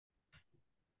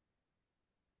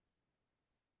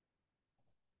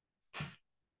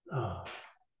Oh,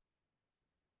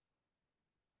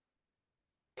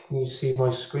 can you see my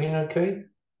screen okay?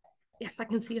 Yes, I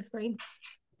can see your screen.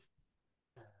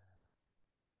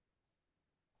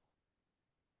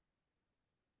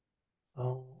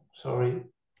 Oh, sorry.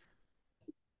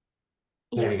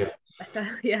 There Yeah, we go.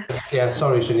 better. Yeah. Yeah,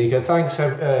 sorry, Shanika. Thanks,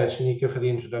 Shanika, for the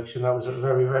introduction. That was a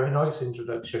very, very nice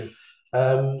introduction.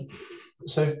 Um,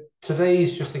 so today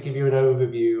is just to give you an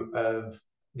overview of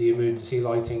the emergency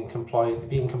lighting compliant,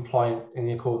 being compliant in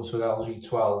accordance with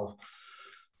LG12.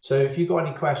 So if you've got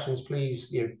any questions,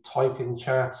 please type in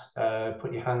chat,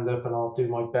 put your hand up, and I'll do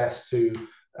my best to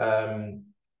um,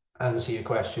 answer your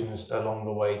questions along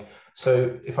the way.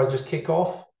 So if I just kick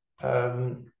off,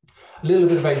 a little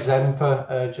bit about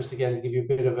Zemper, just again to give you a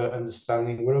bit of an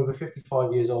understanding. We're over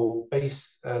 55 years old.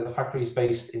 The factory is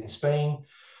based in Spain.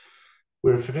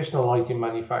 We're a traditional lighting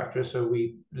manufacturer, so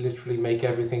we literally make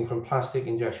everything from plastic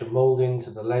injection molding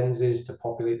to the lenses to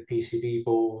populate the PCB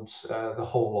boards, the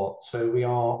whole lot. So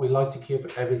we like to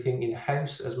keep everything in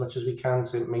house as much as we can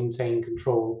to maintain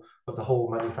control of the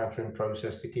whole manufacturing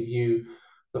process to give you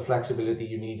the flexibility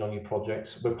you need on your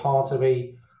projects. We're part of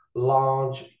a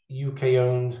large UK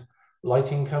owned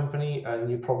lighting company, and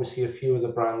you probably see a few of the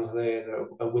brands there that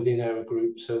are within our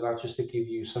group. So that's just to give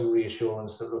you some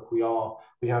reassurance that look, we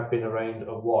have been around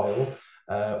a while,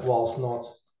 whilst not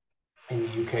in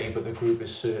the UK, but the group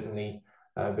has certainly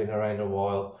been around a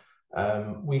while.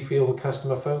 We feel we're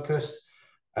customer focused.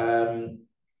 Um,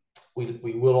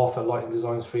 we will offer lighting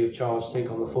designs free of charge, take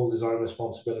on the full design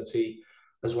responsibility,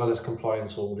 as well as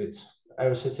compliance audits.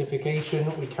 Our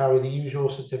certification, we carry the usual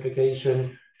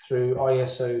certification through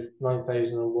ISO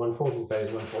 9001,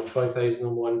 14001,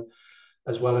 45001,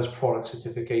 as well as product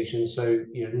certification. So,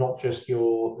 not just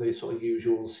the sort of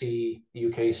usual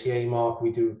UKCA mark,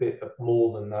 we do a bit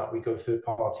more than that. We go third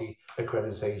party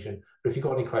accreditation. But if you've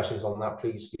got any questions on that,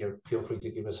 please feel free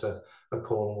to give us a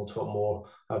call and we'll talk more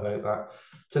about that.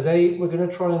 Today, we're going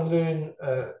to try and learn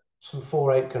some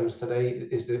 4 outcomes today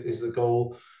is the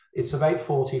goal. It's about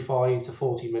 45 to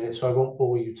 40 minutes, so I won't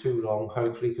bore you too long,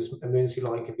 hopefully, because emergency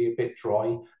lighting can be a bit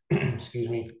dry. Excuse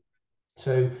me.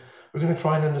 So we're going to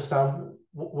try and understand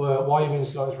why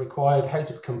emergency lighting is required, how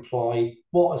to comply,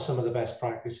 what are some of the best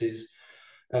practices,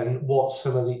 and what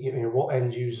some of the what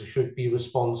end users should be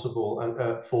responsible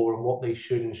for, and what they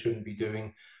should and shouldn't be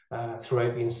doing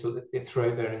throughout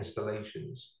their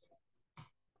installations.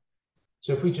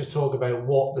 So if we just talk about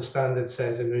what the standard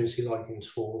says emergency lighting is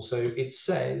for, so it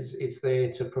says it's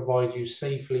there to provide you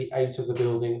safely out of the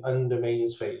building under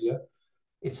mains failure.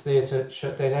 It's there to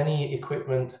shut down any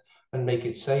equipment and make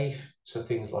it safe. So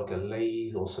things like a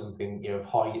lathe or something, of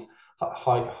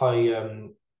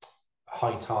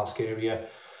high task area.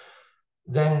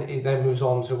 Then it then moves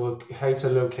on to how to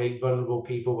locate vulnerable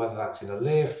people, whether that's in a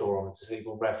lift or on a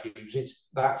disabled refuge.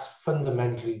 That's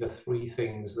fundamentally the 3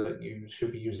 things that you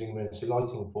should be using emergency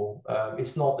lighting for.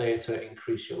 It's not there to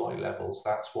increase your light levels.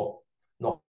 That's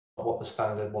not what the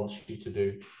standard wants you to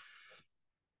do.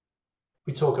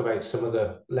 We talk about some of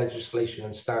the legislation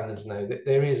and standards now.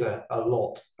 There is a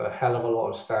hell of a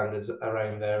lot of standards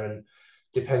around there, and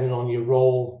depending on your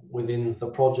role within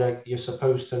the project, you're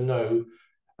supposed to know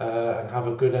and have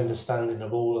a good understanding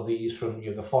of all of these, from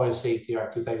the Fire Safety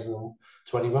Act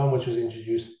 2021, which was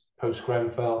introduced post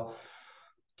Grenfell,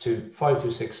 to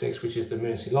 5266, which is the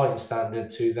emergency lighting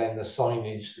standard, to then the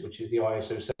signage, which is the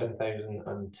ISO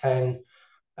 7010.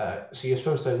 So you're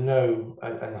supposed to know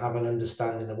and have an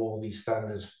understanding of all these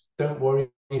standards. Don't worry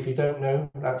if you don't know,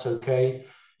 that's okay.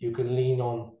 You can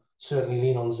certainly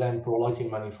lean on Zemper or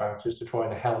lighting manufacturers to try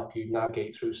and help you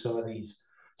navigate through some of these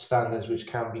standards, which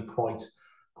can be quite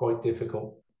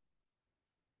difficult.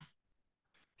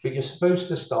 But you're supposed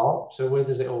to start. So where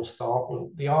does it all start? Well,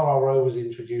 the RRO was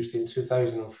introduced in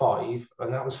 2005,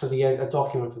 and that was for a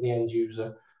document for the end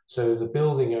user, so the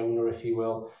building owner, if you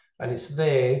will. And it's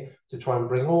there to try and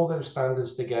bring all those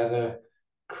standards together,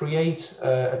 create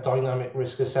a dynamic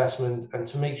risk assessment, and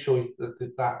to make sure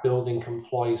that building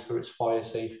complies for its fire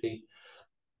safety.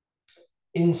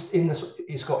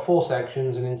 It's got 4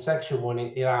 sections, and in section 1,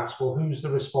 it asks, well, who's the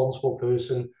responsible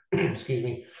person, excuse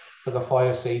me, for the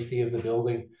fire safety of the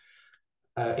building?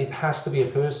 It has to be a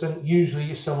person,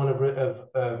 usually someone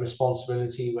of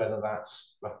responsibility, whether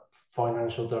that's a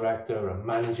financial director, a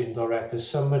managing director,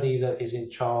 somebody that is in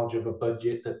charge of a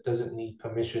budget that doesn't need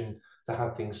permission to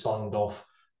have things signed off,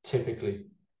 typically.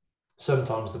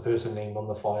 Sometimes the person named on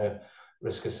the fire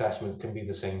risk assessment can be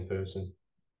the same person.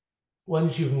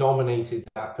 Once you've nominated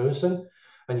that person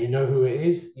and you know who it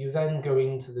is, you then go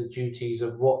into the duties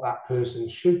of what that person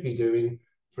should be doing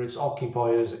for its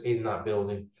occupiers in that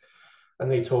building.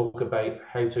 and they talk about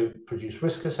how to produce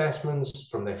risk assessments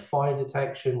from their fire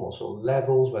detection, what sort of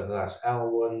levels, whether that's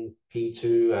L1,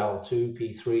 P2, L2,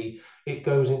 P3. It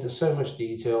goes into so much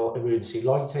detail. Emergency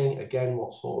lighting, again,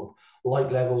 what sort of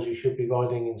light levels you should be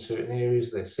riding in certain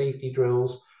areas, their safety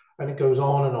drills, and it goes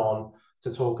on and on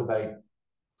to talk about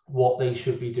what they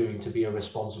should be doing to be a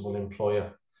responsible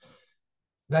employer.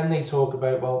 Then they talk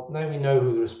about, well, now we know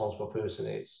who the responsible person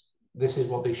is. This is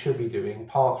what they should be doing.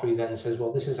 Part 3 then says,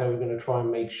 well, this is how we're going to try and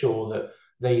make sure that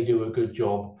they do a good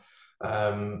job.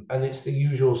 And it's the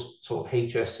usual sort of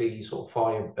HSC, sort of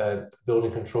fire,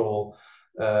 building control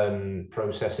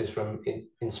processes from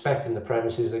inspecting the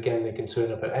premises. Again, they can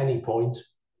turn up at any point.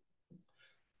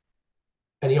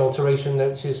 Any alteration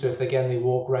notices, so if again they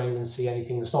walk around and see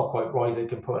anything that's not quite right, they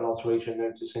can put an alteration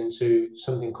notice into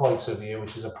something quite severe,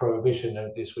 which is a prohibition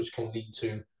notice, which can lead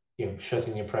to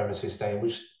shutting your premises down,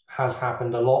 which has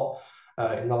happened a lot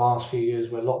in the last few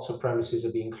years, where lots of premises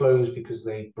are being closed because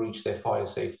they breached their fire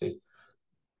safety.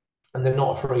 And they're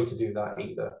not afraid to do that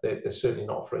either. They're certainly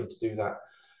not afraid to do that.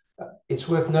 It's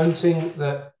worth noting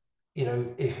that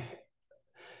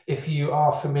if you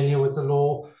are familiar with the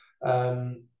law,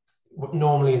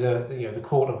 normally the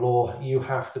court of law, you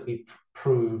have to be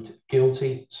proved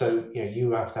guilty. So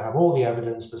you have to have all the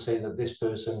evidence to say that this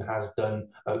person has done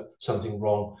something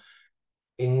wrong.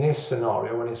 In this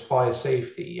scenario, when it's fire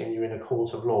safety and you're in a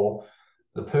court of law,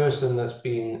 the person that's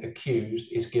being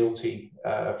accused is guilty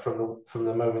from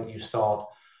the moment you start,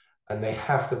 and they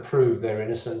have to prove they're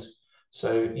innocent.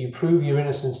 So you prove your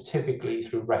innocence typically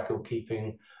through record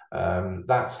keeping.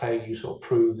 That's how you sort of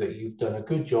prove that you've done a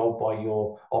good job by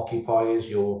your occupiers,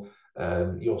 your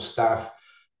staff.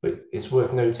 But it's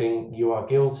worth noting you are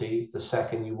guilty the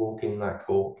second you walk in that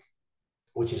court,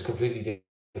 which is completely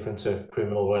different to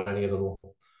criminal or any other law.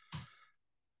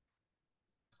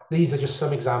 These are just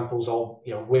some examples of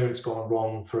where it's gone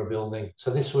wrong for a building.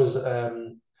 So this was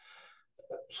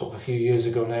sort of a few years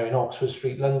ago now in Oxford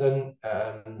Street, London.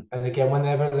 And again,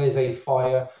 whenever there's a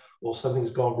fire or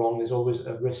something's gone wrong, there's always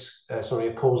a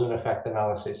a cause and effect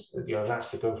analysis. That's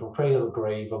to go from cradle to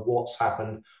grave of what's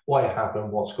happened, why it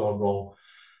happened, what's gone wrong.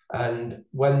 And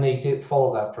when they did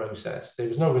follow that process, there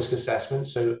was no risk assessment,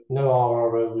 so no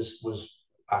RRO was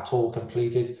at all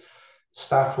completed.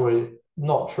 Staff were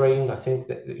not trained. I think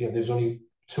that there's only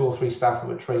 2 or 3 staff that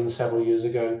were trained several years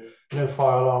ago. No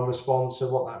fire alarm response. So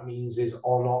what that means is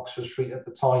on Oxford Street at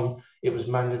the time, it was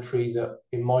mandatory that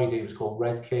in my day it was called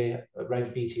Red Care,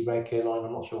 BT Red Care line.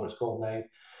 I'm not sure what it's called now,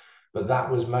 but that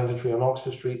was mandatory on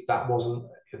Oxford Street. That wasn't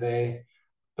there.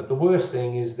 But the worst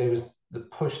thing is there was the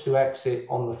push to exit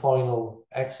on the final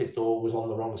exit door was on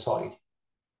the wrong side.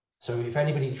 So if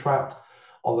anybody trapped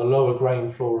on the lower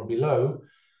ground floor and below,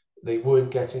 they weren't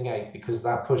getting out because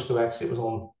that push to exit was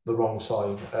on the wrong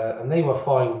side. And they were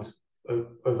fined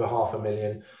over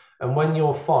 £500,000. And when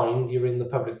you're fined, you're in the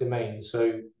public domain.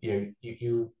 So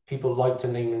people like to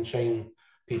name and shame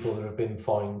people that have been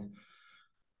fined.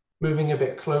 Moving a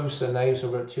bit closer now, so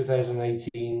we're at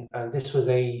 2018, and this was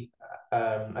an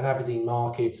Aberdeen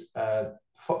market. There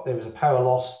was a power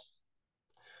loss.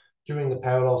 During the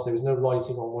power loss, there was no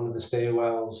lighting on one of the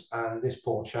stairwells, and this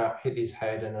poor chap hit his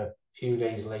head and a few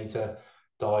days later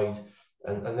died,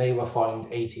 and they were fined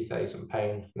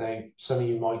 £80,000. Now, some of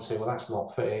you might say, well, that's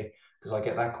not fair, because I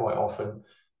get that quite often.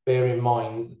 Bear in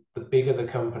mind, the bigger the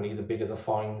company, the bigger the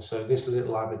fine. So this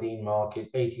little Aberdeen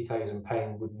market,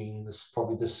 £80,000 would mean this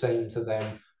probably the same to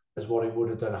them as what it would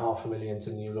have done £500,000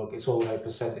 to New Look. It's all about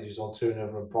percentages on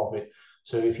turnover and profit.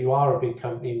 So if you are a big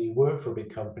company and you work for a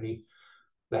big company,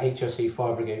 the HSE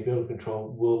Fire Brigade Building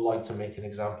Control will like to make an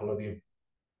example of you.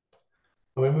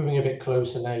 And we're moving a bit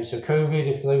closer now. So COVID,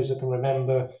 if those that can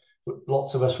remember,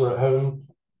 lots of us were at home,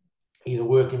 either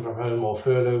working from home or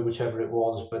furlough, whichever it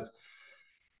was, but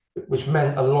which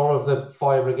meant a lot of the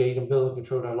fire brigade and building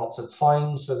control had lots of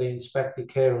time, so they inspected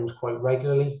care rooms quite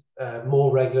regularly,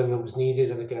 more regular than was needed.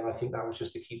 And again, I think that was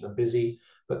just to keep them busy.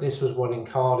 But this was one in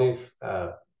Cardiff,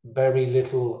 very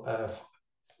little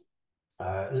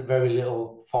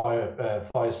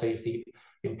fire safety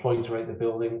employed throughout the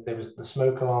building. There was the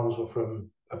smoke alarms were from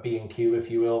a B&Q,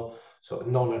 if you will, sort of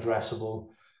non-addressable.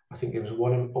 I think there was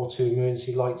 1 or 2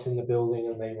 emergency lights in the building,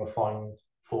 and they were fined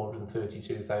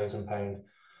 £432,000.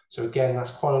 So again,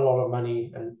 that's quite a lot of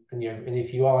money. And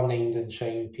if you are named and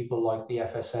shamed, people like the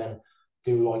FSM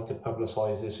do like to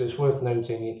publicise this. So it's worth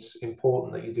noting it's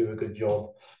important that you do a good job.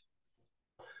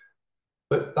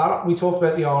 But that we talked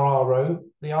about the RRO.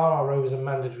 The RRO is a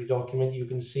mandatory document. You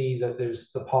can see that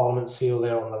there's the Parliament seal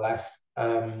there on the left.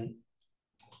 And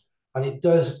it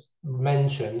does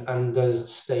mention and does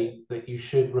state that you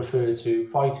should refer to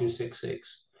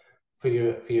 5266, for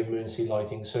your emergency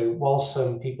lighting. So whilst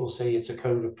some people say it's a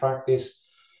code of practice,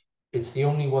 it's the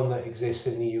only one that exists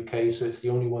in the UK, so it's the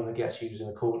only one that gets used in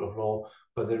a court of law.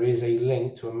 But there is a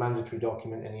link to a mandatory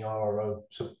document in the RRO,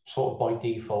 so sort of by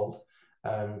default,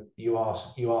 you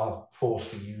are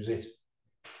forced to use it.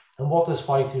 And what does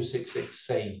 5266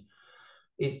 say?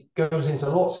 It goes into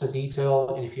lots of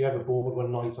detail, and if you're ever bored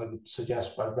one night,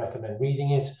 I'd recommend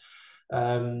reading it.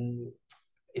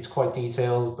 It's quite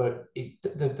detailed, but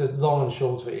the long and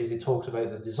short of it is it talks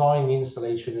about the design, the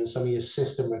installation, and some of your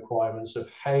system requirements of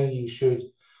how you should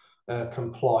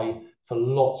comply for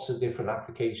lots of different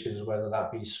applications, whether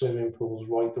that be swimming pools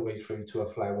right the way through to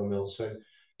a flour mill. So,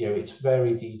 you know, it's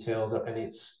very detailed and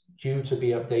it's due to be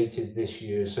updated this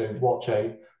year. So watch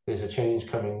out, there's a change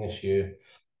coming this year.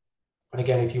 And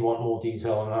again, if you want more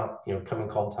detail on that, you know, come and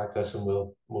contact us and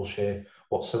we'll share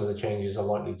what some of the changes are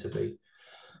likely to be.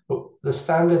 But the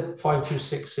standard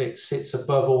 5266 sits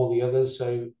above all the others.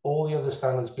 So all the other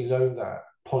standards below that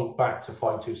point back to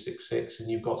 5266. And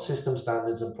you've got system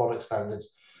standards and product standards.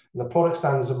 And the product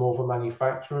standards are more for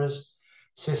manufacturers.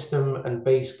 System and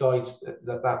base guides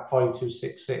that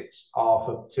 5266 are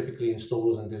for typically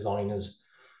installers and designers.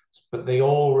 But they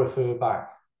all refer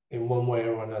back in one way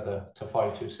or another to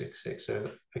 5266. So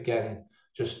again,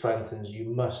 just strengthens you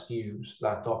must use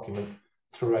that document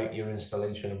throughout your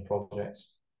installation and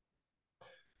projects.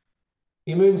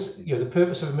 The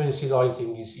purpose of emergency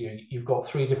lighting is you've got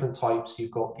three different types.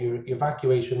 You've got your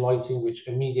evacuation lighting, which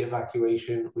immediate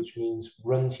evacuation, which means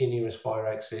run to your nearest fire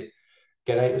exit,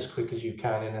 get out as quick as you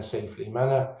can in a safely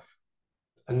manner.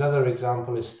 Another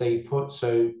example is stay put.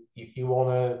 So you want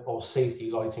to, or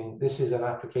safety lighting. This is an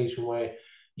application where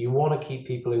you want to keep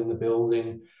people in the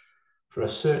building for a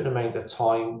certain amount of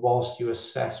time whilst you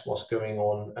assess what's going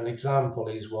on. An example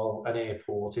is, well, an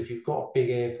airport. If you've got a big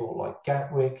airport like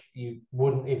Gatwick, you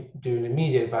wouldn't do an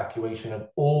immediate evacuation of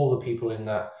all the people in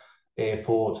that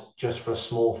airport just for a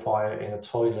small fire in a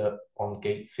toilet on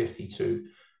gate 52.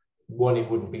 One, it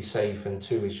wouldn't be safe, and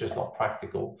two, it's just not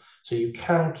practical. So you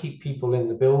can keep people in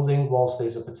the building whilst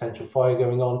there's a potential fire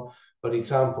going on. But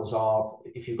examples are,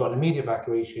 if you've got an immediate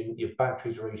evacuation, your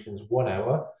battery duration is 1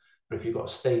 hour. But if you've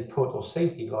got stay put or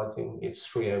safety lighting, it's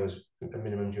 3 hours, a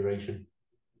minimum duration.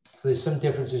 So there's some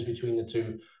differences between the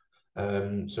two.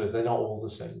 So they're not all the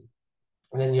same.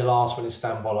 And then your last one is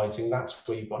standby lighting. That's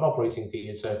where you've got an operating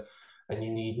theatre and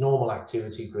you need normal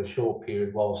activity for a short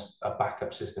period whilst a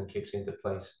backup system kicks into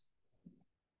place.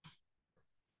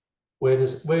 Where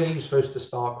are you supposed to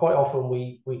start? Quite often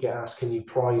we get asked, can you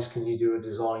price, can you do a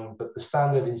design? But the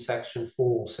standard in section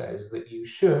 4 says that you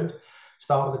should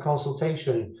start with a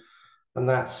consultation. And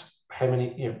that's how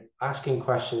many, asking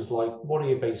questions like, what are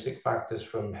your basic factors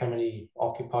from how many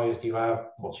occupiers do you have?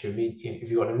 What's your if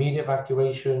you've got an immediate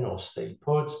evacuation or stay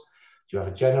put? Do you have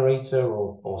a generator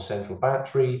or central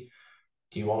battery?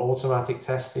 Do you want automatic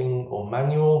testing or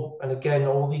manual? And again,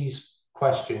 all these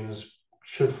questions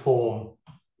should form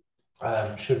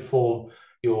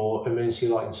your emergency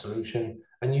lighting solution.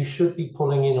 And you should be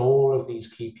pulling in all of these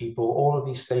key people, all of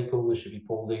these stakeholders should be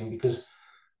pulled in, because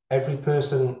every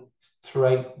person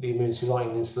throughout the emergency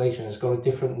lighting installation has got a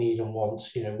different need and wants.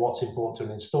 What's important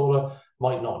to an installer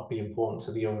might not be important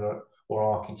to the owner or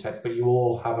architect, but you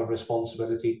all have a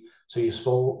responsibility. So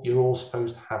you're all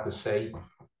supposed to have a say,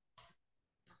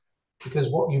 because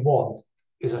what you want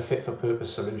is a fit for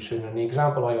purpose solution. And the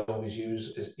example I always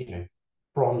use is,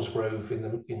 Bromsgrove in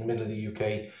the middle of the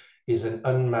UK is an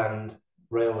unmanned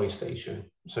railway station.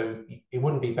 So it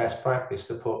wouldn't be best practice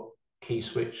to put key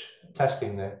switch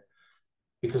testing there,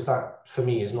 because that for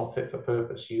me is not fit for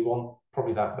purpose. You want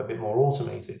probably that a bit more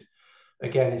automated.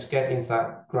 Again, it's getting into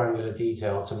that granular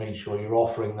detail to make sure you're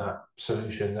offering that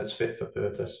solution that's fit for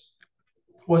purpose.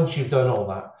 Once you've done all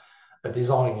that, a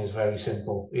design is very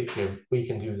simple. We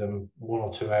can do them 1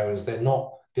 or 2 hours. They're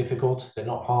not difficult, they're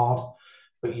not hard,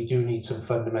 but you do need some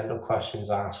fundamental questions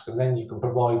asked, and then you can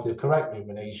provide the correct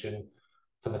illumination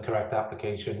for the correct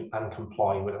application and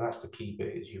comply with it. And that's the key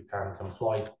bit, is you can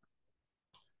comply.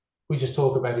 We just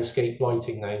talk about escape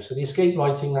lighting now. So the escape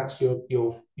lighting, that's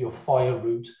your fire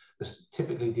route. That's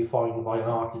typically defined by an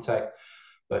architect,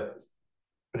 but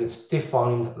it's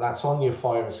defined, that's on your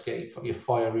fire escape, your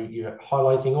fire route. You're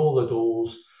highlighting all the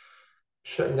doors,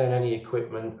 shutting down any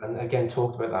equipment, and again,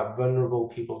 talked about that vulnerable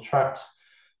people trapped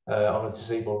on a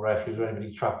disabled refuge or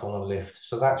anybody trapped on a lift.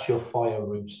 So that's your fire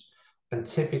route. And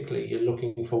typically you're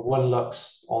looking for 1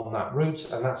 lux on that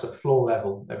route, and that's at floor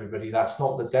level, everybody. That's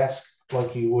not the desk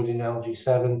like you would in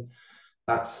LG7,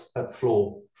 that's at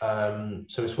floor.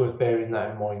 So it's worth bearing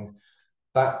that in mind.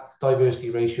 That diversity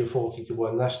ratio 40 to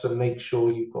 1, that's to make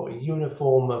sure you've got a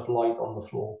uniform of light on the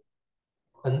floor.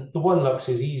 And the one lux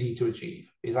is easy to achieve,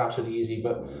 is absolutely easy,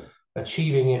 but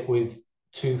achieving it with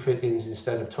 2 fittings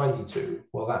instead of 22,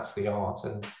 well, that's the art.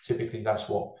 And typically that's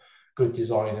what good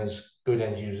designers, good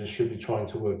end users should be trying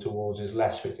to work towards, is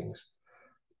less fittings.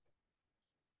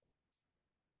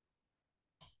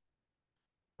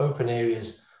 Open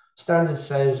areas. Standard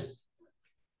says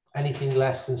anything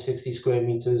less than 60 square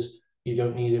meters, you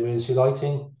don't need emergency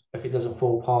lighting if it doesn't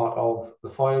form part of the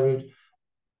fire route,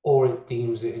 or it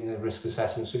deems it in the risk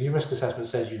assessment. So if your risk assessment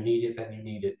says you need it, then you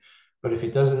need it. But if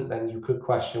it doesn't, then you could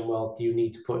question, well, do you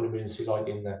need to put an emergency light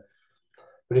in there?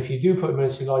 But if you do put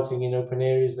emergency lighting in open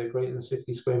areas that are greater than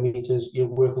 60 square meters, you're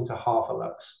working to half a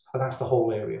lux. And that's the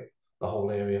whole area, the whole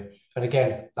area. And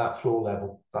again, that floor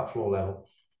level, that floor level.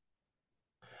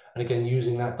 And again,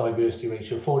 using that diversity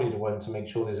ratio 40:1 to make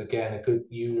sure there's, again, a good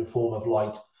uniform of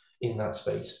light in that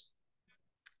space.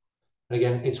 And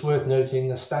again, it's worth noting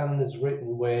the standards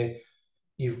written where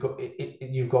you've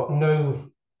got no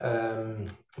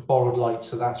borrowed light,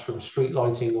 so that's from street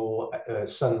lighting or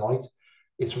sunlight.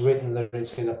 It's written that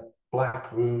it's in a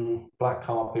black room, black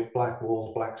carpet, black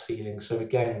walls, black ceiling. So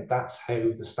again, that's how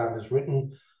the standard's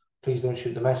written. Please don't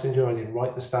shoot the messenger. I didn't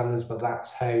write the standards, but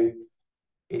that's how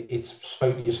you're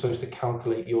supposed to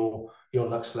calculate your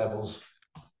lux levels.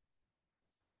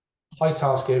 High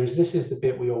task areas. This is the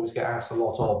bit we always get asked a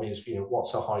lot of, is,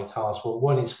 what's a high task? Well,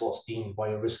 one is what's deemed by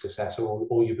a risk assessor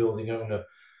or your building owner.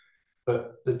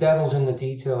 But the devil's in the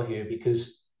detail here,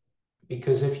 because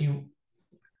if you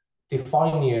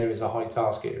define the area as a high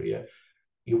task area,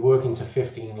 you're working to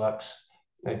 15 lux.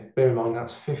 Now, bear in mind,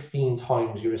 that's 15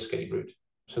 times your escape route.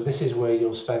 So this is where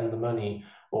you'll spend the money,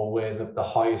 or where the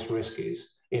highest risk is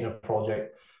in a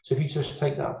project. So if you just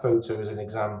take that photo as an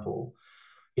example,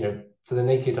 to the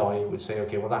naked eye, it would say,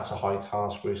 okay, well, that's a high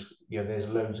task risk. There's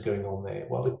loads going on there.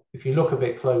 Well, if you look a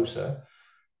bit closer,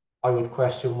 I would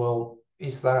question, well,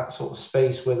 is that sort of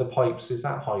space where the pipes, is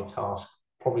that high task?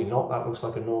 Probably not. That looks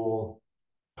like a normal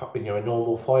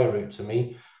fire route to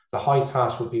me. The high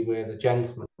task would be where the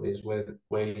gentleman is,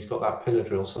 where he's got that pillar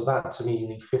drill. So that, to me, you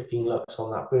need 15 lux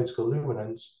on that vertical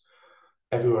luminance.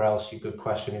 Everywhere else, you could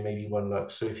question it, maybe 1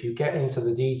 lux. So if you get into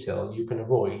the detail, you can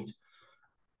avoid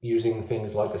using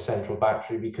things like a central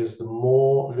battery, because the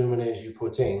more luminaires you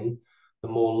put in, the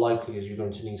more likely is you're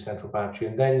going to need central battery.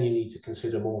 And then you need to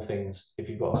consider more things if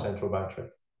you've got a central battery.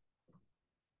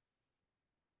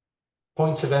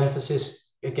 Points of emphasis,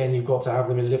 again, you've got to have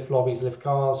them in lift lobbies, lift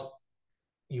cars.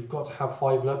 You've got to have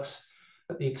 5 lux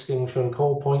at the extinguisher and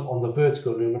cold point on the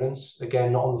vertical luminance.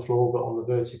 Again, not on the floor, but on the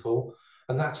vertical.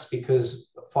 And that's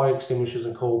because fire extinguishers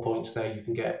and cold points now, you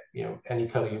can get any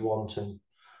color you want, and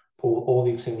all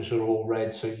the extinguishers are all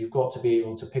red. So you've got to be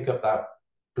able to pick up that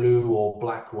blue or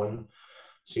black one.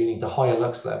 So you need the higher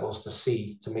lux levels to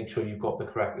see, to make sure you've got the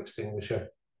correct extinguisher.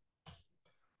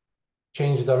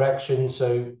 Change of direction.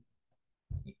 So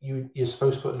you're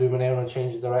supposed to put luminaire on a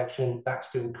change of direction. That's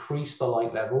to increase the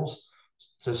light levels,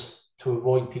 to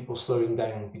avoid people slowing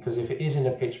down. Because if it is in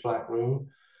a pitch black room,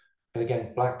 and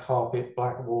again, black carpet,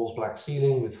 black walls, black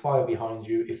ceiling with fire behind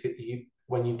you,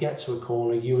 when you get to a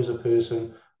corner, you as a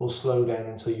person will slow down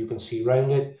until you can see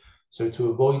around it. So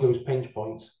to avoid those pinch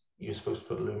points, you're supposed to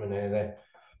put a luminaire there.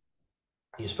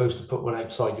 You're supposed to put one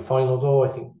outside your final door. I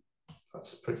think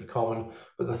that's pretty common.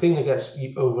 But the thing that gets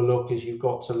overlooked is you've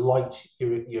got to light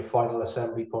your final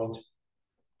assembly point.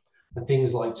 And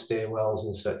things like stairwells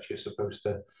and such, you're supposed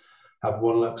to have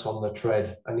 1 lux on the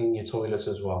tread and in your toilets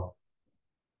as well.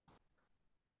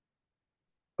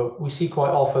 But we see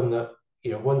quite often that,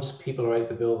 once people are out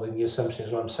the building, the assumption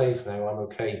is, well, I'm safe now, I'm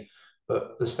okay.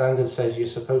 But the standard says you're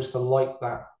supposed to light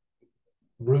that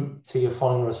route to your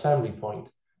final assembly point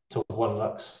to 1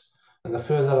 lux. And the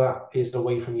further that is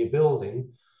away from your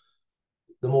building,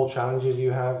 the more challenges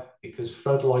you have, because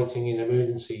flood lighting in an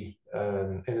emergency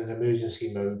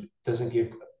mode doesn't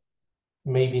give,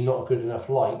 maybe not good enough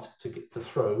light to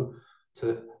throw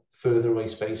to further away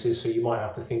spaces. So you might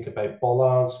have to think about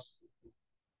bollards,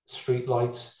 street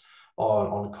lights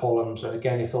on columns. And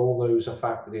again, if all those are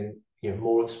factored in,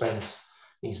 more expense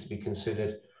needs to be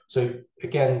considered. So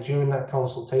again, during that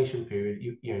consultation period,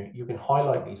 you can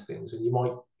highlight these things, and you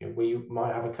might, where you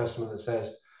might have a customer that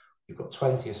says, you've got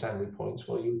 20 assembly points.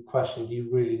 Well, you question, do you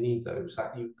really need those?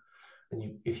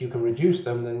 If you can reduce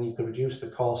them, then you can reduce the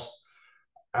cost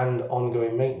and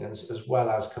ongoing maintenance, as well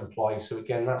as comply. So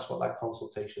again, that's what that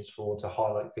consultation is for, to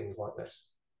highlight things like this.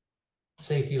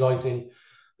 Safety lighting.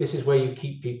 This is where you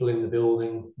keep people in the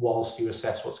building whilst you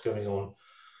assess what's going on.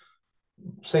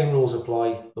 Same rules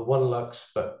apply, the 1 lux,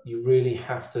 but you really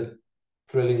have to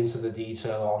drill into the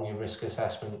detail on your risk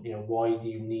assessment. Why do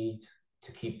you need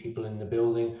to keep people in the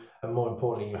building, and more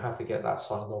importantly, you have to get that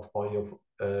signed off by your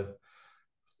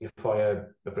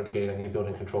fire brigade and your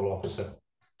building control officer.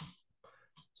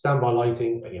 Standby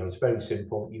lighting, it's very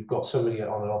simple. You've got somebody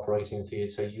on an operating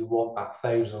theatre, you want that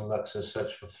 1,000 lux as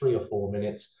such for 3 or 4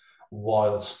 minutes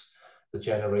whilst the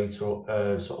generator sort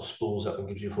of spools up and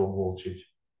gives you full voltage.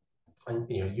 And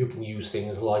you can use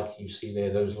things like you see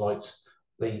there, those lights,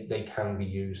 they can be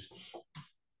used.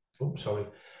 Oops, sorry.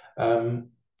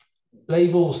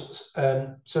 Labels.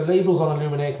 So labels on a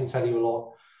luminaire can tell you a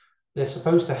lot. They're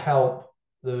supposed to help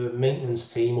the maintenance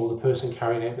team or the person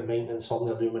carrying out the maintenance on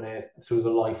the luminaire through the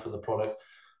life of the product.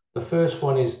 The first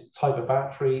one is type of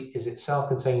battery. Is it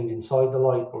self-contained inside the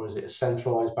light, or is it a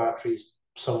centralized battery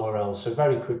somewhere else? So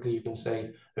very quickly you can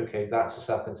say, okay, that's a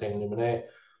self-contained luminaire.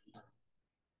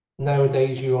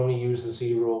 Nowadays you only use the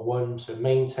 0 or 1. So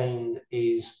maintained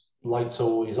is lights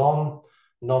always on.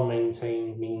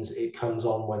 Non-maintained means it comes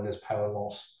on when there's power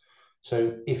loss.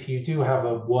 So if you do have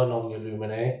a 1 on your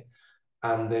luminaire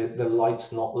and the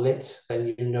light's not lit,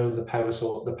 then you know the power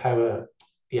source, the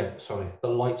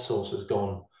light source is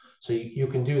gone. So you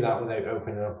can do that without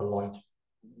opening up a light.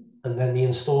 And then the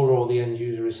installer or the end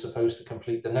user is supposed to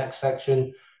complete the next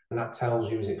section, and that tells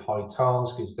you, is it high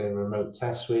task, is there a remote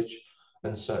test switch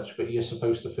and such, but you're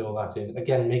supposed to fill that in,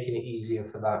 again making it easier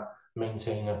for that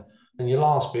maintainer. And your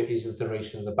last bit is the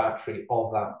duration of the battery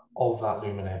of that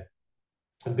luminaire.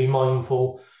 And be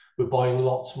mindful, we're buying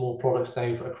lots more products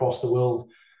now across the world.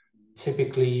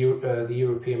 Typically the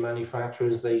European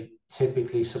manufacturers, they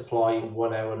typically supply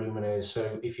 1 hour luminaires.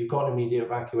 So if you've got immediate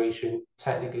evacuation,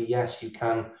 technically yes, you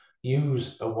can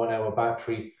use a 1 hour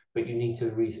battery, but you need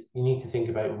to think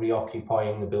about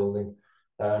reoccupying the building.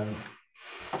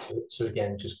 So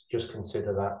again, just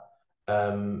consider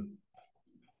that.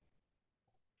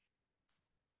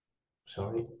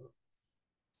 Sorry.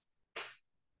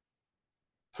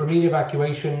 For immediate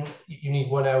evacuation, you need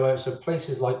 1 hour. So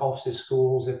places like offices,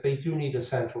 schools, if they do need a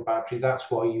central battery, that's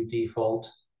why you default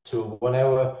to a 1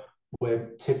 hour.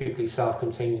 We're typically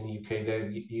self-contained in the UK. They're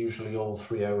usually all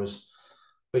 3 hours.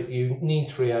 But you need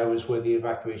 3 hours where the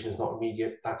evacuation is not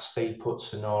immediate. That stay put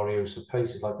scenario. So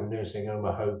places like a nursing home,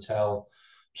 a hotel,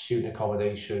 student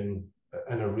accommodation,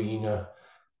 an arena,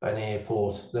 an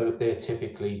airport, they're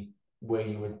typically where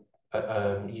you would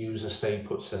use a stay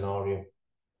put scenario.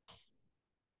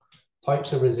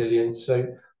 Types of resilience.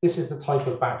 So this is the type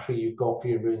of battery you've got for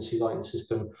your emergency lighting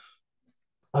system.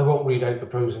 I won't read out the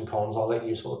pros and cons. I'll let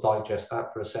you sort of digest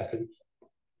that for a second.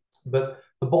 But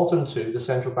the bottom two, the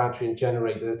central battery and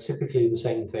generator, are typically the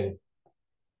same thing.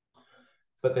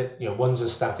 But one's a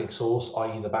static source,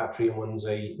 i.e. the battery, and one's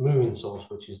a moving source,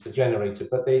 which is the generator.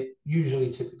 But they're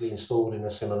usually typically installed in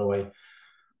a similar way.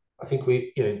 I think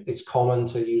it's common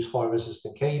to use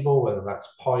fire-resistant cable, whether that's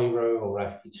Pyro or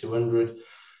FP200.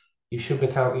 You should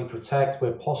mechanically protect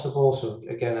where possible. So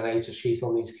again, an outer sheath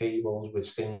on these cables with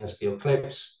stainless steel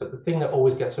clips. But the thing that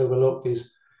always gets overlooked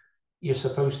is you're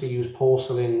supposed to use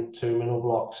porcelain terminal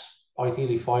blocks,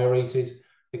 ideally fire rated.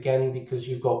 Again, because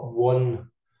you've got one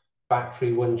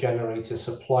battery, one generator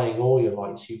supplying all your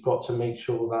lights, you've got to make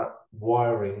sure that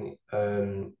wiring,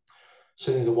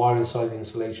 certainly the wiring side of the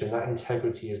installation, that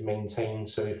integrity is maintained.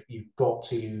 So if you've got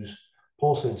to use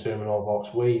porcelain terminal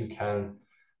blocks where you can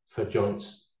for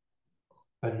joints,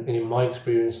 and in my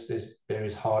experience, there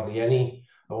is hardly any.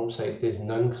 I won't say there's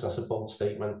none because that's a bold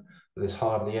statement, but there's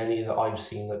hardly any that I've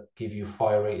seen that give you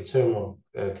fire-rated terminal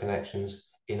connections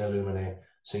in a luminaire.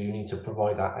 So you need to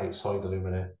provide that outside the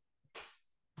luminaire.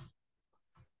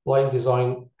 Lighting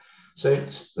design. So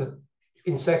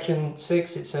in section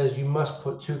 6, it says you must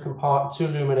put two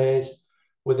luminaires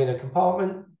within a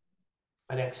compartment.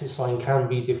 An exit sign can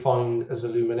be defined as a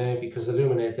luminaire because the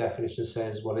luminaire definition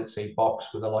says, well, it's a box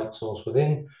with a light source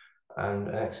within, and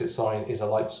an exit sign is a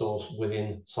light source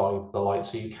inside the light.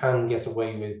 So you can get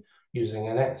away with using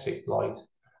an exit light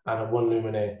and a one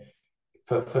luminaire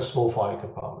for small fire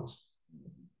compartments.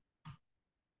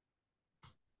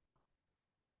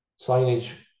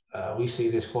 Signage, we see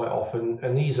this quite often,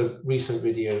 and these are recent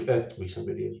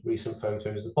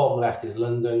photos. The bottom left is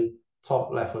London,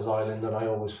 top left was Ireland, and I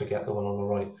always forget the one on the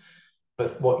right.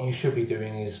 But what you should be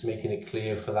doing is making it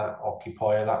clear for that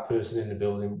occupier, that person in the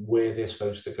building, where they're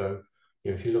supposed to go.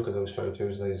 If you look at those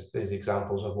photos, there's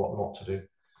examples of what not to do.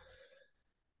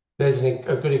 There's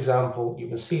a good example. You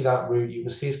can see that route. You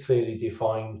can see it's clearly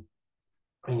defined,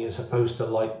 and you're supposed to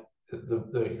light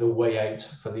the way out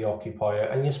for the occupier,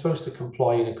 and you're supposed to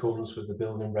comply in accordance with the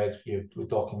building reg, with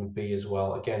document B as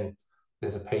well. Again,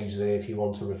 there's a page there if you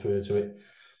want to refer to it.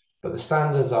 But the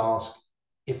standards ask,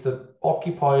 if the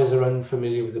occupiers are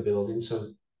unfamiliar with the building,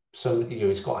 so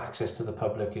it's got access to the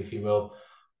public, if you will.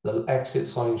 The exit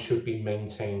sign should be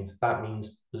maintained. That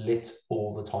means lit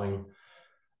all the time.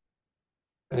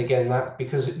 And again, that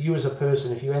because you as a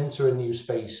person, if you enter a new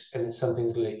space and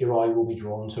something's lit, your eye will be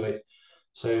drawn to it.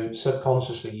 So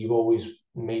subconsciously, you've always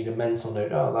made a mental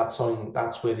note. Oh, that sign,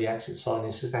 that's where the exit sign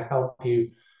is, just to help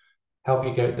you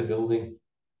get out the building.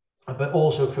 But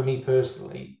also for me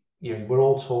personally, we're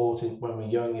all taught when we're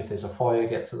young, if there's a fire,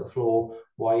 get to the floor.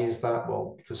 Why is that?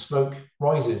 Well, because smoke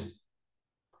rises.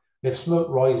 If smoke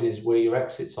rises where your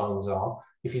exit signs are,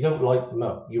 if you don't light them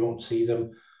up, you won't see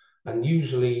them. And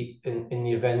usually in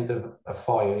the event of a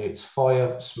fire, it's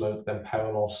fire, smoke, then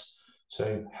power loss.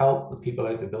 So help the people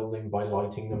out the building by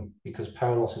lighting them, because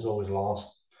power loss is always last.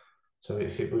 So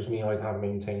if it was me, I'd have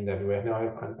maintained everywhere.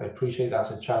 Now, I appreciate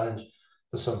that's a challenge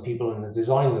for some people in the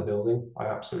design of the building. I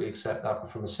absolutely accept that.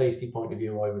 But from a safety point of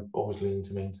view, I would always lean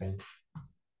to maintain.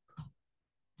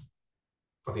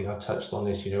 I think I've touched on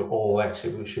this, all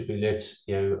exit routes should be lit,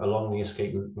 along the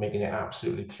escape route, making it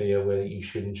absolutely clear where you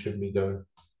should and shouldn't be going.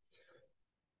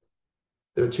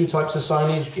 There are two types of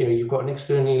signage. You've got an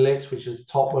externally lit, which is the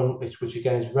top one, which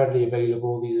again is readily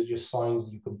available. These are just signs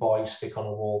that you can buy, stick on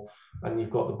a wall. And you've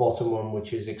got the bottom one,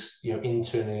 which is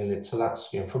internally lit. So that's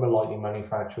from a lighting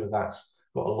manufacturer, that's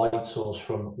got a light source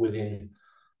from within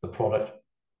the product.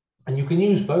 And you can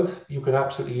use both. You can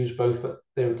absolutely use both, but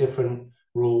there are different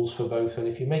rules for both. And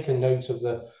if you make a note of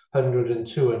the 100 and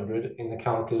 200 in the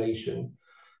calculation,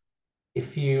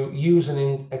 if you use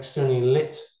an externally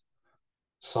lit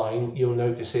sign, you'll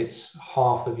notice it's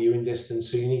half the viewing distance,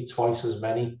 so you need twice as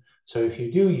many. So if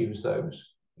you do use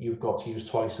those, you've got to use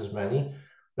twice as many.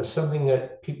 But something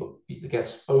that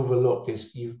gets overlooked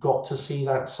is you've got to see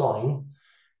that sign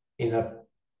in a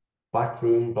black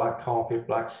room, black carpet,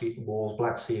 black walls,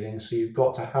 black ceiling. So you've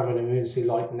got to have an emergency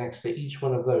light next to each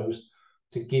one of those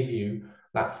to give you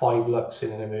that 5 lux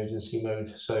in an emergency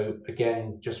mode. So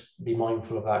again, just be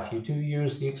mindful of that. If you do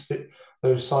use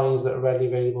those signs that are readily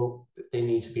available, they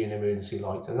need to be an emergency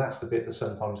light. And that's the bit that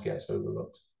sometimes gets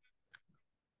overlooked.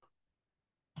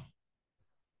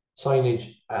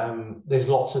 Signage, there's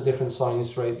lots of different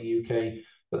signs throughout the UK,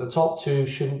 but the top two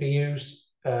shouldn't be used.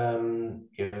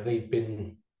 They've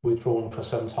been withdrawn for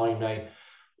some time now.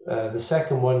 The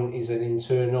second one is an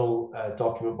internal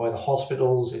document by the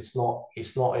hospitals. It's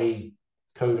not a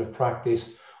code of practice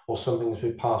or something that's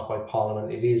been passed by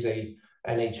Parliament. It is a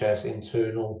NHS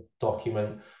internal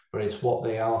document, but it's what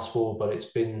they asked for, but it's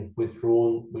been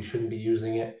withdrawn. We shouldn't be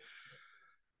using it.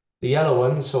 The yellow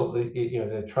ones, so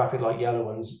the traffic light yellow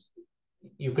ones,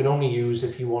 you can only use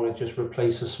if you want to just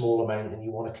replace a small amount and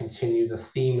you want to continue the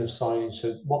theme of signage.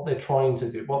 So what they're trying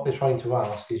to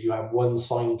ask is you have one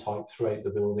sign type throughout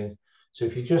the building. So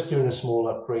if you're just doing a small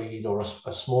upgrade or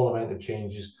a small amount of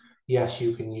changes, yes,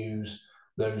 you can use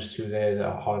those two there that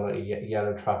are highlighted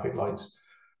yellow traffic lights.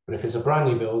 But if it's a brand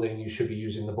new building, you should be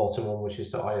using the bottom one, which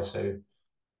is the ISO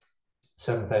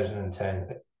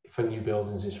 7010. For new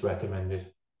buildings, it's recommended.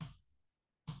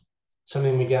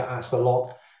 Something we get asked a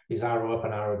lot is arrow up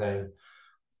and arrow down.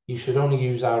 You should only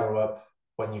use arrow up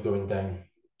when you're going down.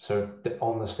 So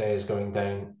on the stairs going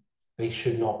down, they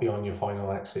should not be on your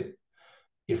final exit.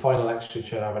 Your final exit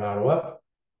should have an arrow up.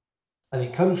 And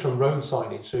it comes from road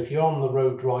signage. So if you're on the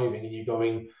road driving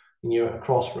and you're at a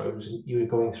crossroads and you're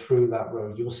going through that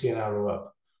road, you'll see an arrow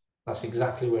up. That's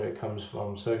exactly where it comes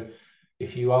from. So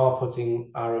if you are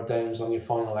putting arrow downs on your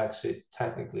final exit,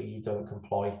 technically you don't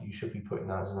comply. You should be putting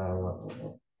that as an arrow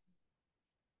up.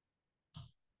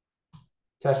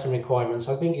 Testing requirements.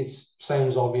 I think it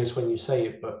sounds obvious when you say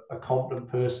it, but a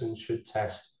competent person should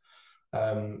test.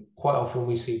 Quite often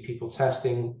we see people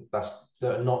testing that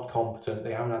are not competent.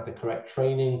 They haven't had the correct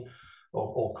training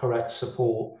or correct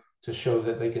support to show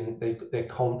that they're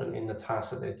competent in the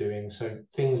task that they're doing. So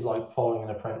things like following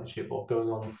an apprenticeship or going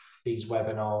on these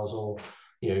webinars or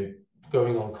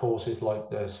going on courses like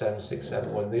the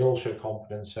 7671, they all show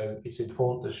competence. So it's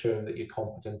important to show that you're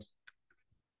competent.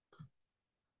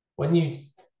 When you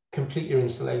complete your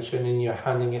installation and you're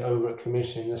handing it over at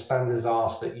commissioning, the standards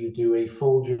ask that you do a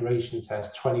full duration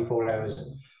test 24 hours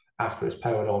after it's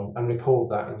powered on and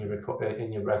record that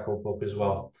in your record book as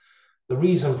well. The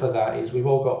reason for that is we've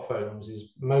all got phones.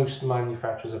 Most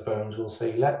manufacturers of phones will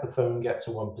say let the phone get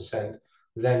to 1%,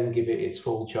 then give it its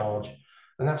full charge.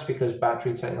 And that's because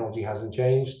battery technology hasn't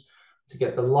changed. To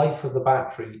get the life of the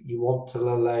battery, you want to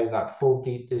allow that full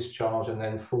deep discharge and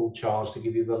then full charge to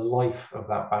give you the life of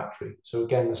that battery. So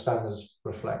again, the standards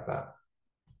reflect that.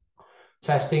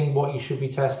 Testing, what you should be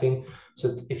testing.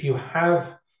 So if you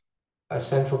have a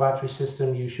central battery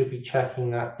system, you should be checking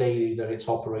that daily, that it's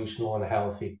operational and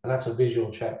healthy. And that's a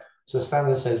visual check. So the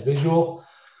standard says visual.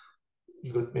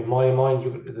 in my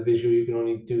mind, the visual, you can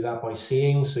only do that by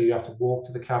seeing. So you have to walk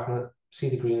to the cabinet, see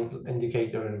the green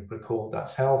indicator and record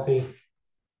that's healthy.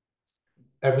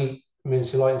 Every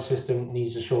emergency lighting system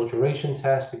needs a short duration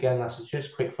test. Again, that's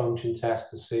just a quick function test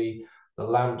to see the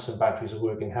lamps and batteries are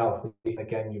working healthy.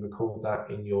 Again, you record that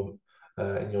in your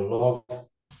log.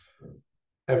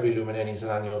 Every luminaire needs an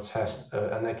annual test,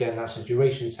 and again, that's a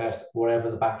duration test wherever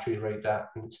the battery is rated at,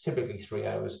 and it's typically 3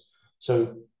 hours.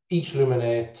 So each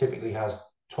luminaire typically has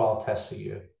 12 tests a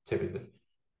year, typically.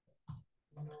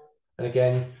 And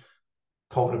again,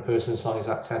 competent person signs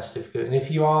that test certificate. And if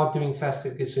you are doing test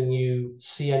certificates and you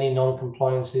see any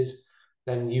non-compliances,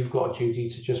 then you've got a duty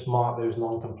to just mark those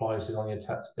non-compliances on your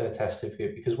test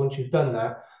certificate, because once you've done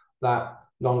that, that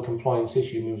non-compliance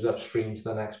issue moves upstream to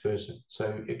the next person.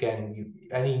 So again,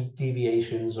 any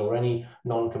deviations or any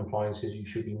non-compliances, you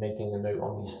should be making a note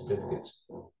on these certificates.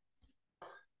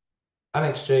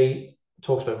 Annex J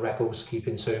talks about records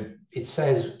keeping. So it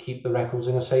says keep the records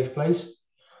in a safe place.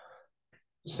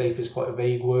 Safe is quite a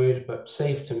vague word, but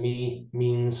safe to me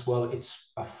means, well,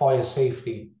 it's a fire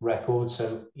safety record.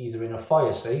 So either in a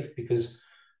fire safe, because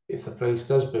if the place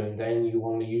does burn down, you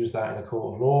want to use that in a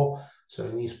court of law. So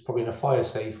it needs probably in a fire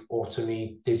safe, or to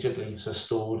me, digitally, so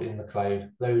stored in the cloud.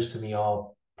 Those to me are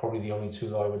probably the only two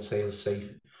that I would say is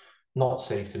safe. Not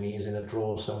safe to me is in a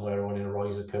drawer somewhere or in a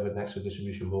riser cupboard next to a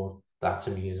distribution board. That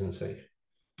to me isn't safe.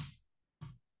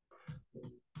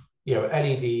 You know,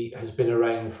 LED has been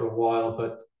around for a while,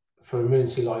 but for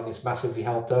emergency lighting, it's massively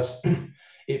helped us.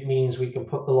 It means we can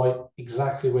put the light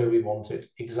exactly where we want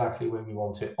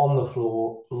it, on the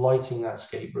floor, lighting that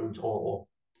escape route or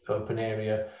open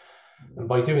area. And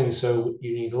by doing so,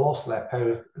 you need a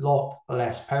lot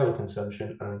less power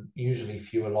consumption and usually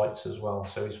fewer lights as well.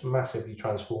 So it's massively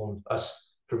transformed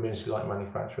us for emergency light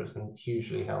manufacturers and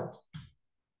hugely helped.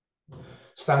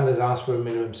 Standards ask for a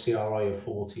minimum CRI of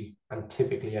 40, and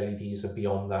typically LEDs are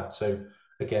beyond that. So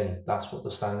again, that's what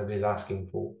the standard is asking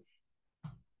for.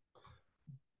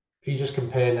 If you just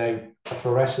compare now a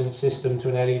fluorescent system to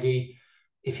an LED,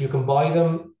 if you can buy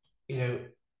them, you know,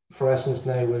 fluorescents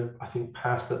now we're, I think,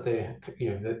 past that they're,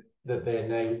 you know, that they're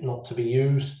now not to be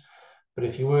used. But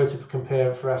if you were to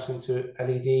compare fluorescent to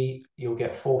LED, you'll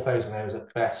get 4,000 hours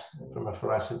at best from a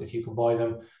fluorescent if you can buy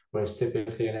them, whereas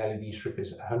typically an LED strip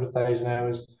is 100,000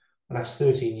 hours, and that's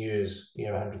 13 years, you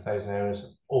know, 100,000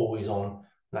 hours always on, and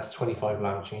that's 25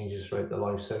 lamp changes throughout the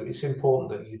life. So it's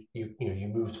important that you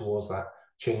move towards that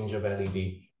change of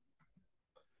LED.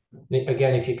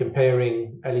 Again, if you're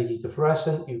comparing LED to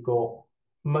fluorescent, you've got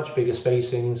much bigger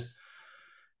spacings,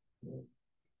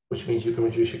 which means you can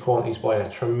reduce your quantities by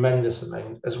a tremendous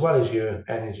amount, as well as your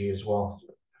energy as well.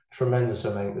 Tremendous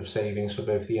amount of savings for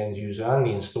both the end user and the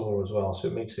installer as well. So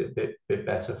it makes it a bit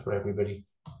better for everybody.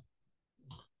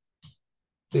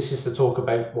 This is to talk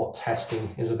about what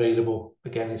testing is available.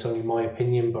 Again, it's only my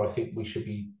opinion, but I think we should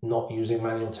be not using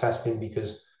manual testing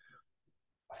because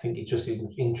I think it just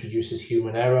introduces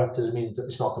human error. Doesn't mean that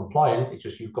it's not compliant. It's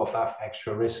just you've got that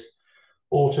extra risk.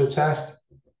 Auto test.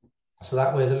 So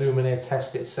that way the luminaire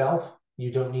test itself,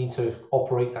 you don't need to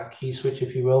operate that key switch,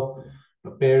 if you will.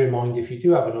 But bear in mind, if you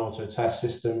do have an auto test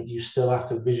system, you still have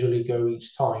to visually go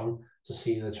each time to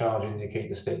see the charge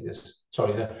indicator status.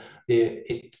 Sorry,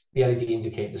 the LED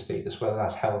indicator status, whether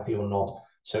that's healthy or not.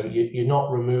 So you're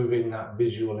not removing that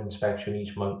visual inspection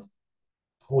each month.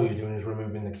 All you're doing is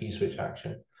removing the key switch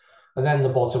action. And then the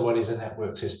bottom one is a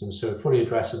network system. So fully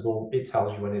addressable, it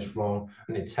tells you when it's wrong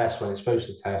and it tests when it's supposed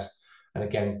to test. And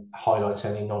again, highlights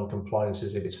any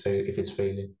non-compliances if it's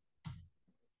failing.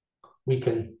 We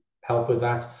can help with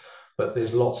that, but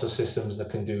there's lots of systems that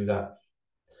can do that.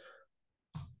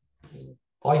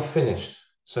 I finished,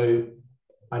 so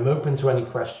I'm open to any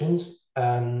questions.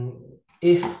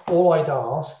 If all I'd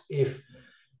ask, if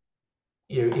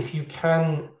you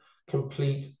can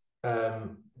complete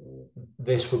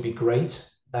this would be great.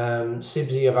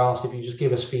 Sibsy have asked if you just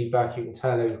give us feedback, you can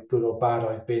tell how good or bad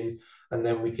I've been, and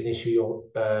then we can issue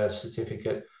your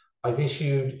certificate. I've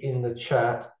issued in the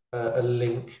chat a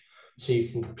link so you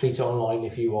can complete it online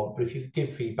if you want, but if you could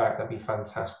give feedback, that'd be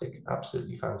fantastic,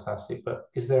 absolutely fantastic. But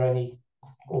is there any,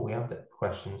 oh, we have the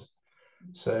questions.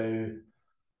 So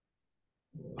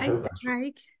I hope that's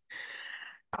Craig.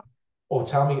 or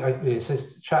tell me, it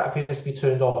says chat appears to be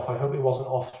turned off. I hope it wasn't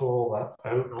off for all that. I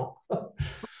hope not.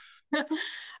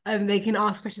 They can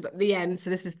ask questions at the end, so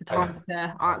this is the time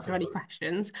to answer any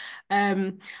questions.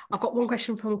 I've got one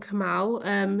question from Kamal.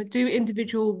 Do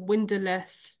individual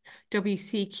windowless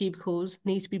WC cubicles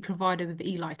need to be provided with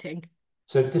e-lighting?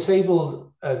 So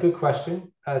disabled, good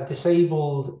question.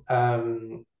 Disabled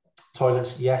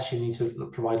toilets, yes, you need to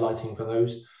provide lighting for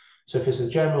those. So if it's a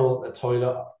general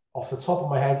toilet, off the top of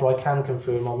my head, but I can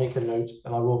confirm, I'll make a note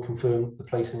and I will confirm the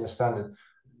place in the standard.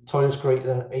 Toilets greater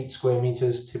than 8 square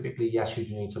meters, typically, yes, you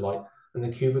do need to light. And the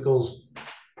cubicles,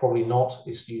 probably not.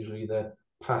 It's usually the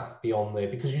path beyond there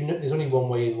because you know there's only one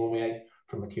way in, one way out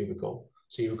from a cubicle.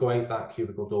 So you would go out that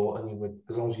cubicle door and you would,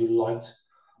 as long as you light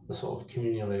the sort of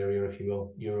communal area, if you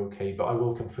will, you're okay. But I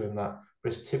will confirm that.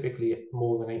 But it's typically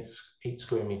more than eight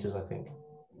square meters, I think.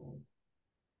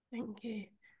 Thank you.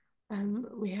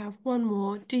 We have one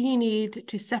more. Do you need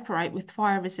to separate with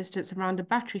fire resistance around a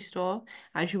battery store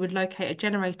as you would locate a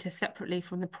generator separately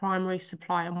from the primary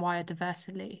supply and wire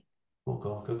diversity? Oh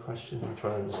God, good question. I'm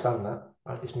trying to understand that.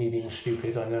 It's me being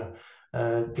stupid, I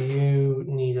know. Do you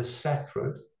need a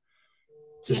separate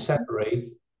to Yeah. separate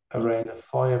Yeah, around a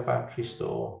fire battery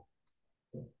store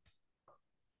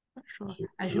not sure. to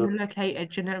As you look? would locate a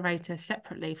generator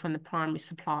separately from the primary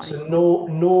supply. So no,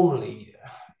 normally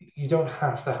you don't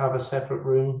have to have a separate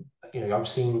room. You know, I've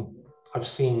seen. I'm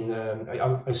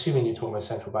assuming you're talking about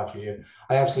central batteries here.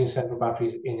 I have seen central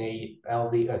batteries in a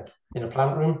LV in a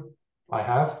plant room. I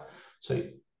have. So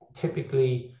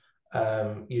typically,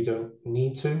 you don't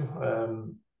need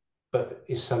to. But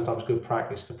it's sometimes good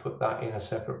practice to put that in a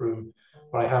separate room.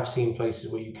 But I have seen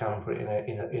places where you can put it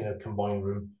in a combined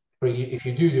room. But if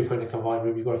you do put it in a combined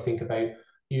room, you've got to think about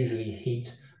usually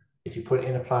heat. If you put it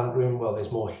in a plant room, well,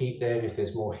 there's more heat there. If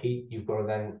there's more heat, you've got to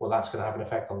then, well, that's going to have an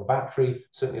effect on the battery,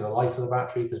 certainly the life of the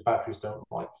battery, because batteries don't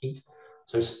like heat.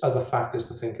 So it's other factors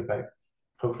to think about.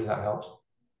 Hopefully that helps.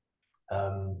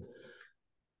 Um,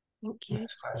 Thank you.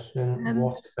 Next question. Um,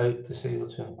 What about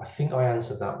disabled term? I think I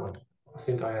answered that one. I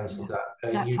think I answered yeah,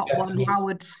 that. that You top one.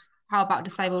 definitely How about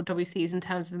disabled WCs in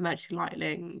terms of emergency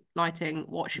lighting,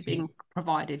 what should be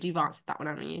provided? You've answered that one,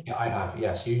 haven't you? Yeah, I have.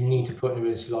 Yes, you need to put an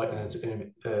emergency light in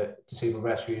a disabled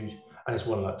refuge, and it's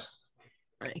 1 lux.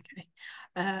 Okay.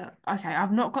 Okay,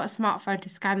 I've not got a smartphone to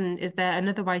scan. Is there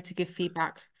another way to give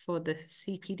feedback for the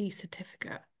CPD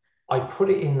certificate? I put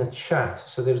it in the chat,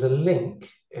 so there's a link.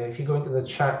 If you go into the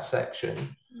chat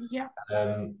section, Yeah.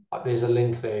 there's a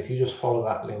link there. If you just follow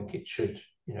that link, it should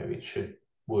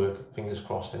work. Fingers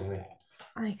crossed, anyway.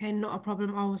 Okay, not a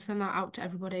problem. I will send that out to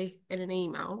everybody in an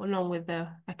email along with the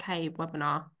OK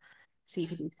webinar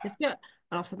CPD certificate,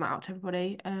 and I'll send that out to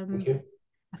everybody. Thank you.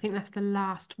 I think that's the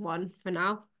last one for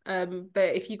now.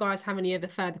 But if you guys have any other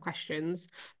further questions,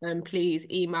 please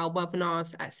email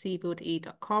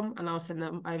webinars@cbuilde.com and I'll send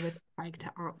them over to Craig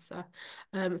to answer.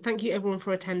 Thank you everyone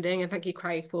for attending and thank you,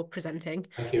 Craig, for presenting.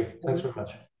 Thank you. Thanks Um, very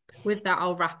much. with that,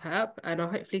 I'll wrap up and I'll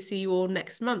hopefully see you all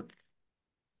next month.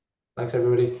 Thanks,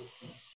 everybody.